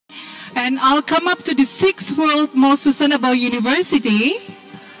And I'll come up to the 6th world most sustainable university.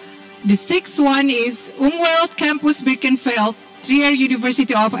 The 6th one is Umwelt-Campus Birkenfeld, Trier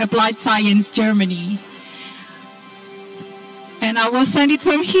University of Applied Science, Germany. And I will send it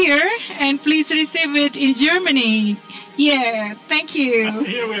from here, and please receive it in Germany. Yeah, thank you.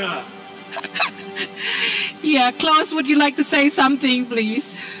 Here we are. Yeah, Klaus, would you like to say something,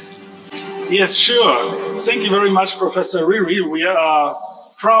 please? Yes, sure. Thank you very much, Professor Riri. We are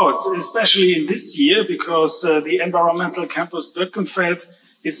proud, especially in this year, because the Environmental Campus Birkenfeld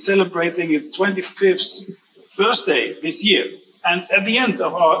is celebrating its 25th birthday this year. And at the end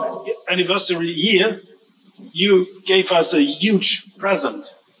of our anniversary year, you gave us a huge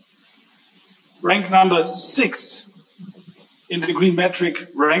present. Rank number 6 in the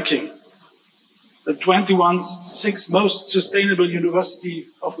GreenMetric-Ranking. The 21st 6th most sustainable university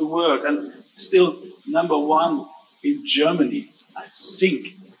of the world, and still number 1 in Germany, I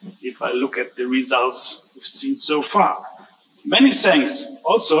think, if I look at the results we've seen so far. Many thanks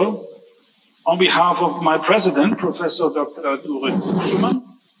also on behalf of my president, Professor Dr. Dore Schumann.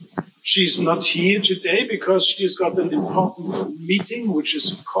 She's not here today because she's got an important meeting, which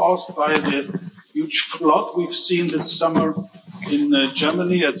is caused by the huge flood we've seen this summer in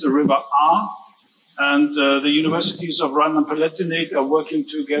Germany at the river Ahr. And the universities of Rheinland-Pfalz are working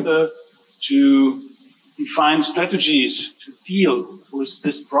together to define strategies to deal with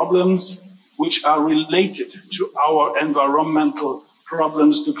these problems, which are related to our environmental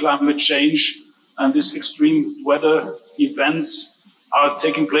problems, to climate change. And these extreme weather events are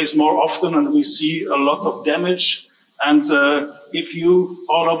taking place more often, and we see a lot of damage. And if you,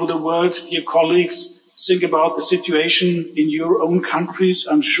 all over the world, dear colleagues, think about the situation in your own countries,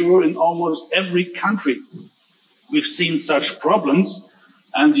 I'm sure in almost every country we've seen such problems.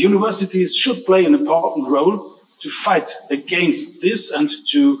 And universities should play an important role to fight against this and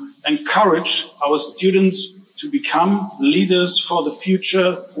to encourage our students to become leaders for the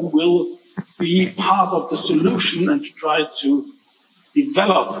future who will be part of the solution and try to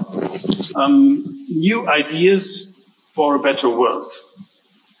develop new ideas for a better world.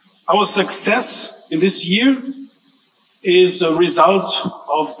 Our success in this year is a result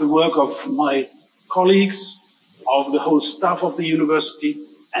of the work of my colleagues, of the whole staff of the university,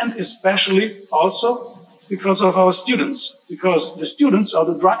 and especially also because of our students, because the students are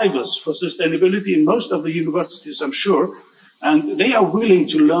the drivers for sustainability in most of the universities, I'm sure, and they are willing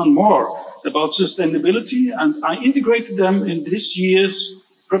to learn more about sustainability, and I integrated them in this year's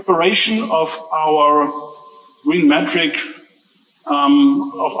preparation of our GreenMetric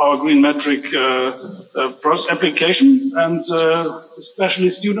application, and especially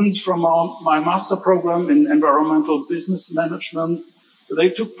students from my master program in environmental business management. They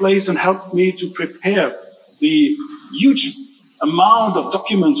took place and helped me to prepare the huge amount of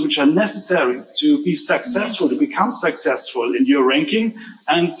documents which are necessary to be successful, to become successful in your ranking.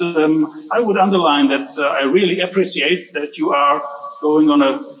 And I would underline that I really appreciate that you are going on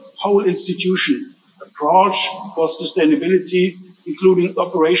a whole institution approach for sustainability, including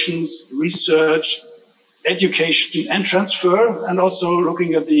operations, research, education and transfer, and also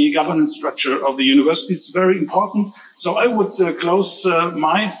looking at the governance structure of the university. It's very important. So I would close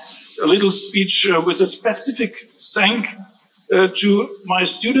my little speech with a specific thank to my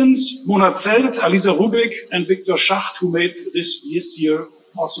students, Mona Zelt, Alisa Rubik and Viktor Schacht, who made this year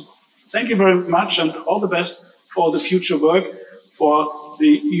possible. Thank you very much, and all the best for the future work for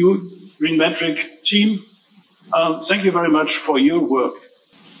the EU GreenMetric team. Thank you very much for your work.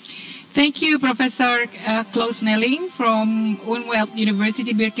 Thank you, Professor Klaus Nelling from Umwelt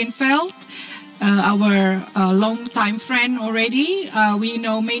University Birkenfeld, our long-time friend already. We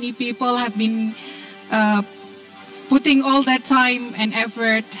know many people have been putting all that time and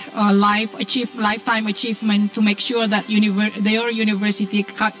effort, lifetime achievement to make sure that their university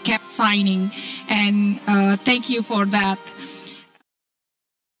kept signing. And thank you for that.